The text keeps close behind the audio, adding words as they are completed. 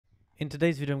In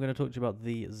today's video, I'm going to talk to you about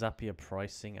the Zapier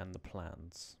pricing and the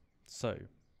plans. So,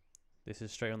 this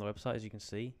is straight on the website, as you can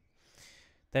see.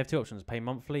 They have two options, pay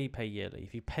monthly, pay yearly.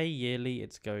 If you pay yearly,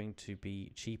 it's going to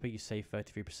be cheaper. You save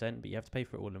 33%, but you have to pay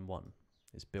for it all in one.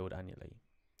 It's billed annually.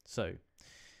 So,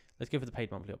 let's go for the paid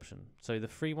monthly option. So, the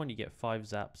free one, you get 5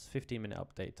 zaps, 15-minute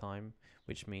update time,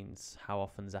 which means how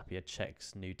often Zapier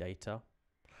checks new data.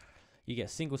 You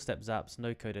get single step zaps,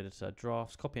 no code editor,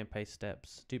 drafts, copy and paste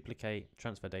steps, duplicate,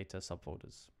 transfer data,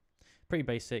 subfolders. Pretty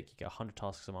basic. You get 100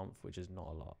 tasks a month, which is not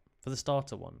a lot. For the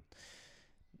starter one,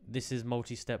 this is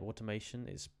multi-step automation.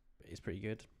 It's pretty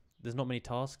good. There's not many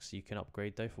tasks. You can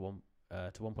upgrade though for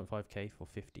to 1.5K for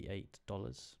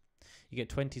 $58. You get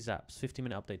 20 zaps,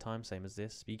 50-minute update time, same as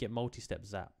this. But you get multi-step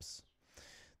zaps.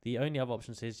 The only other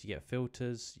options is you get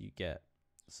filters, you get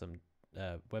some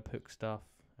webhook stuff,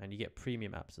 and you get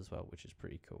premium apps as well, which is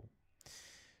pretty cool.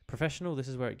 Professional, this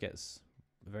is where it gets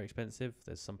very expensive.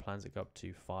 There's some plans that go up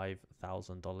to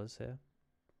 $5,000 here.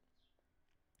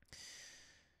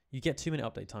 You get 2-minute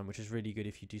update time, which is really good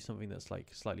if you do something that's like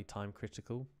slightly time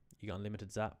critical. You get unlimited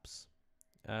zaps,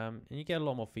 and you get a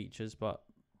lot more features, but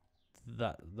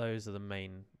those are the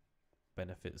main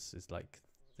benefits, is like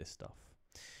this stuff.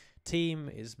 Team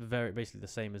is basically the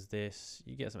same as this.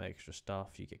 You get some extra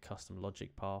stuff. You get custom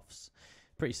logic paths.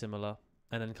 Pretty similar.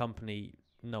 And then company,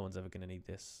 no one's ever going to need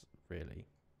this really,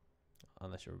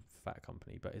 unless you're a fat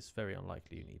company, but it's very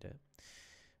unlikely you need it.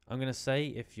 I'm going to say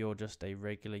if you're just a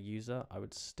regular user, I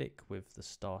would stick with the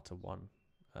starter one.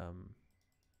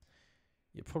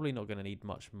 You're probably not going to need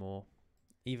much more.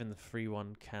 Even the free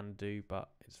one can do, but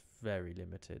it's very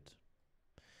limited.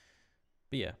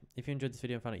 But yeah, if you enjoyed this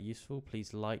video and found it useful,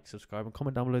 please like, subscribe, and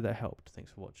comment down below that helped.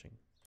 Thanks for watching.